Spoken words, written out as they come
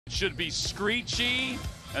should be screechy,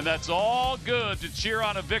 and that's all good to cheer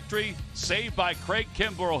on a victory saved by Craig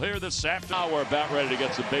Kimbrell here this afternoon. Now we're about ready to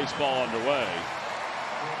get some baseball underway.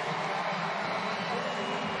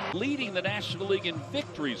 Leading the National League in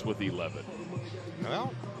victories with 11.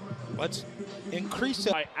 Well, let's increase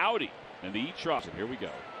it. By Audi and the E-Trot. Here we go.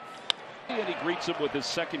 And he greets him with his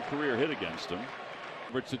second career hit against him.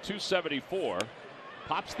 It's a 274.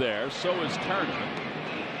 Pops there. So is Turner.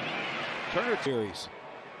 Turner Series.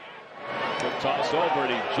 Good toss over,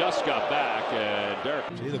 and he just got back. And Derek.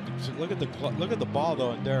 See, look at the ball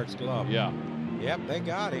though in Derek's glove. Yeah. Yep, they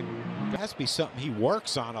got him. It has to be something he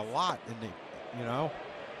works on a lot,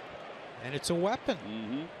 and it's a weapon.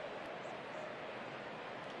 Mm-hmm.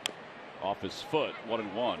 Off his foot,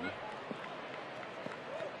 1-1.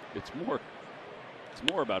 It's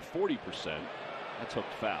more about 40%. That's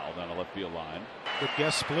hooked foul down the left field line. Good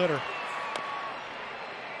guess splitter.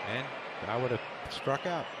 And I would have struck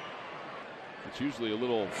out. It's usually a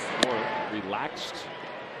little more relaxed.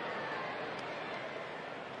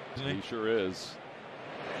 He sure is.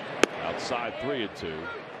 Outside 3-2.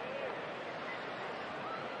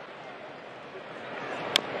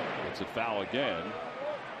 It's a foul again.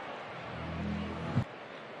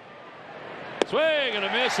 Swing and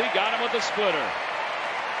a miss. He got him with the splitter.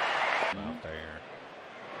 Out there.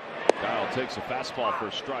 Kyle takes a fastball for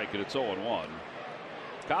a strike, and it's 0-1.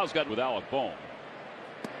 Kyle's got with Alec Bohm.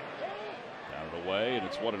 Down and away, and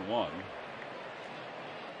it's 1-1.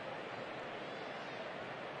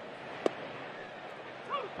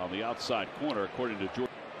 On the outside corner, according to George.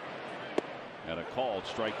 And a called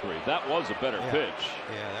strike 3. That was a better pitch.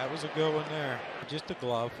 Yeah, that was a good one there. Just a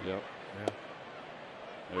glove. Yep. Yeah.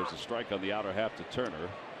 There's a strike on the outer half to Turner.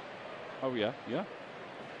 Oh, yeah.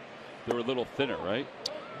 They were a little thinner, right?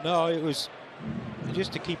 No, it was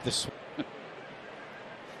just to keep the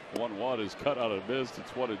 1-1 is cut out and missed.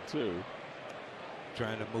 It's 1-2.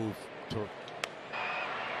 Trying to move.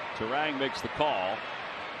 Turang makes the call.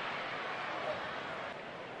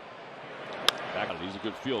 Back, he's a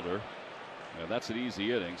good fielder. And that's an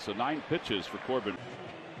easy inning. So 9 pitches for Corbin.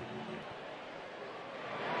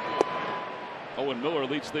 Owen Miller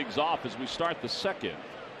leads things off as we start the second.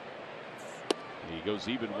 He goes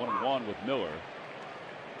even 1-1 with Miller.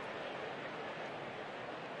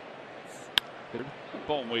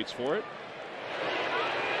 Bohm waits for it.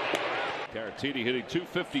 Caratini hitting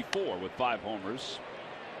 .254 with 5 homers.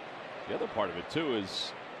 The other part of it too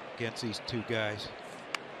is against these two guys.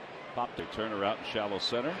 Popped a Turner out in shallow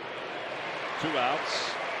center. 2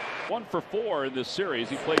 outs. 1 for 4 in this series.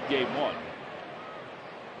 He played game 1.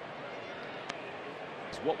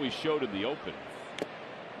 It's what we showed in the open.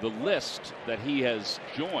 The list that he has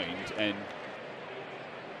joined, and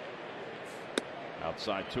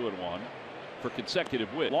outside 2-1 for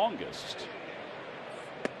consecutive wins. Longest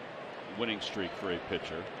winning streak for a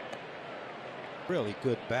pitcher. Really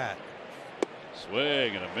good bat.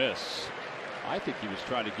 Swing and a miss. I think he was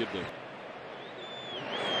trying to give the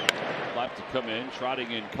left to come in,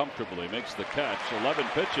 trotting in comfortably, makes the catch. 11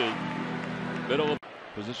 pitches. Middle of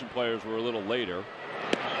position players were a little later.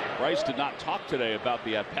 Bryce did not talk today about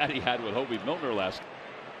the at-bat he had with Hobie Milner last.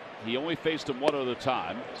 He only faced him one other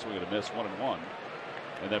time. Swing and a miss, 1-1.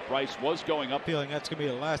 And that Bryce was going up. Feeling that's going to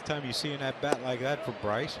be the last time you see an at-bat like that for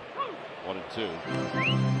Bryce. 1-2.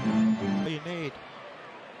 What do you need?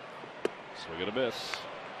 Swing and a miss.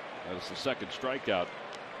 That is the second strikeout.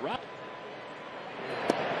 Right.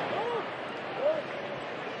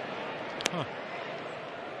 Huh.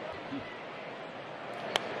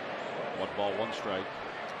 1 ball, 1 strike.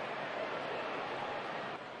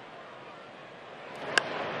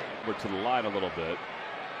 Over to the line a little bit.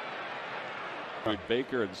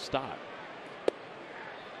 Baker and Stott.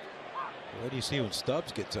 What do you see when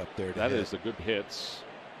Stubbs gets up there? That is the good hits.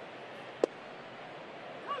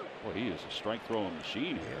 Boy, he is a strike throwing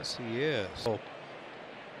machine here. Yes, he is. Oh.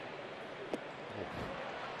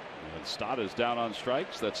 And Stott is down on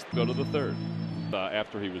strikes. Let's go to the third.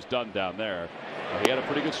 After he was done down there, he had a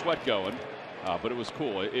pretty good sweat going, but it was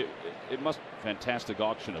cool. It must fantastic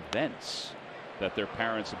auction events that their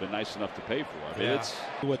parents have been nice enough to pay for. I mean, it's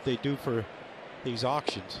what they do for these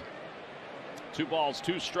auctions. 2 balls,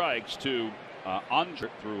 2 strikes to Andre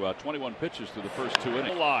through 21 pitches through the first 2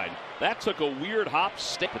 innings. Line. That took a weird hop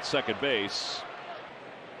step at second base.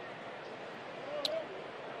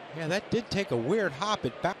 Yeah, that did take a weird hop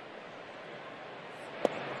at back.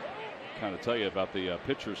 Kind of tell you about the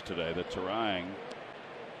pitchers today. That Turang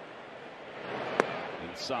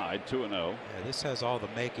inside 2-0. Yeah, this has all the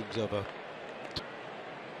makings of a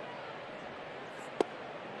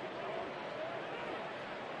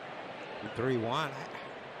 3-1.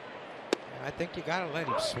 I think you got to let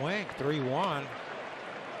him swing. 3-1.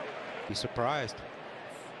 Be surprised.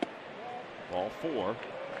 Ball 4. All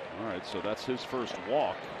right, so that's his first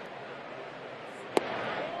walk.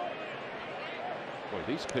 Boy,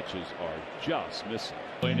 these pitches are just missing.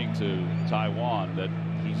 Explaining to Taiwan that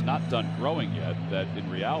he's not done growing yet, that in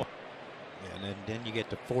reality. Yeah, and then you get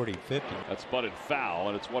to 40, 50. That's butted foul,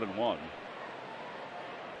 and it's 1-1.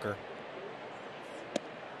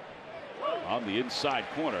 On the inside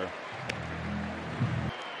corner.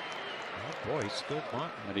 Oh boy, he's still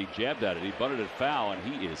bunting. And he jabbed at it. He butted it foul, and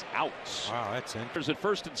he is out. Wow, that's interesting. There's at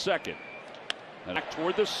first and second. And back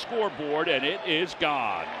toward the scoreboard, and it is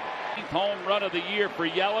gone. Home run of the year for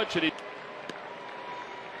Yelich. And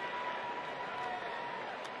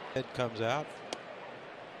Head comes out.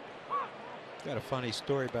 Got a funny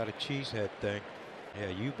story about a cheesehead thing. Yeah,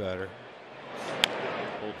 you better.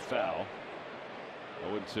 Pulled foul.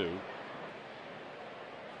 0-2.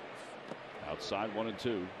 Outside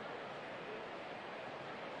 1-2.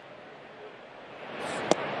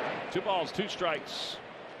 2 balls, 2 strikes.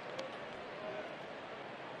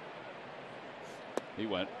 He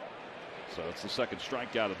went. So it's the second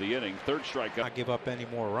strikeout of the inning. Third strikeout. Not give up any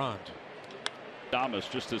more runs. Thomas,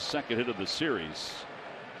 just his second hit of the series.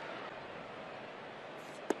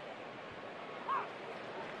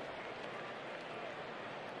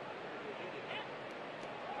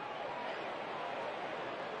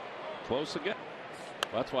 Close again.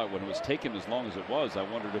 Well, that's why when it was taken as long as it was, I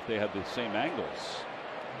wondered if they had the same angles.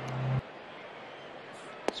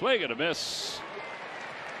 Swing and a miss.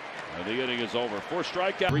 And the inning is over. 4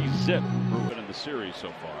 strikeouts. 3-zip Bruin in the series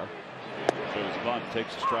so far. So his bunt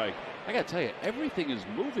takes a strike. I got to tell you, everything is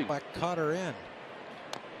moving. Like Cutter in.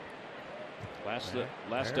 Last there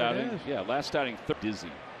outing. Yeah, last outing.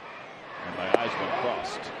 Dizzy. And my eyes went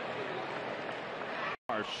crossed.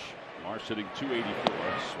 Marsh hitting 284.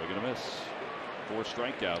 Swing and a miss. 4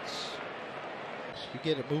 strikeouts. You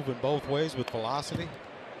get it moving both ways with velocity.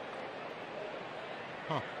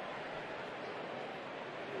 Huh.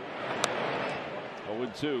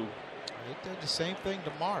 0-2. It did the same thing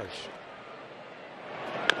to Marsh.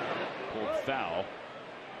 Pulled foul.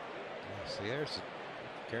 See, there's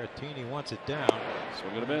Caratini wants it down.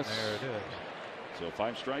 Swing and a miss. There it is. So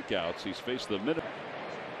 5 strikeouts. He's faced the middle.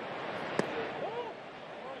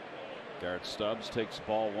 Garrett Stubbs takes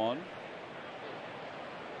ball 1.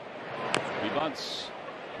 He bunts.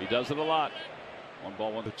 He does it a lot. 1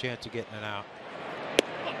 ball, 1. A chance of getting it out.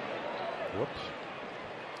 Whoops.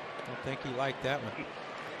 Don't think he liked that one.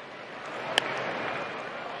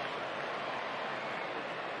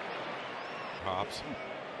 Hops.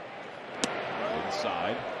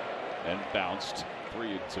 Inside and bounced.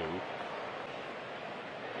 3-2.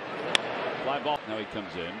 Fly ball. Now he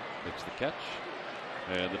comes in. Makes the catch.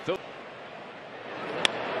 And the Phillies.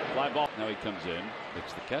 Fly ball. Now he comes in.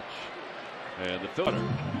 Makes the catch. And the Phillies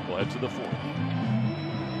will head to the 4th.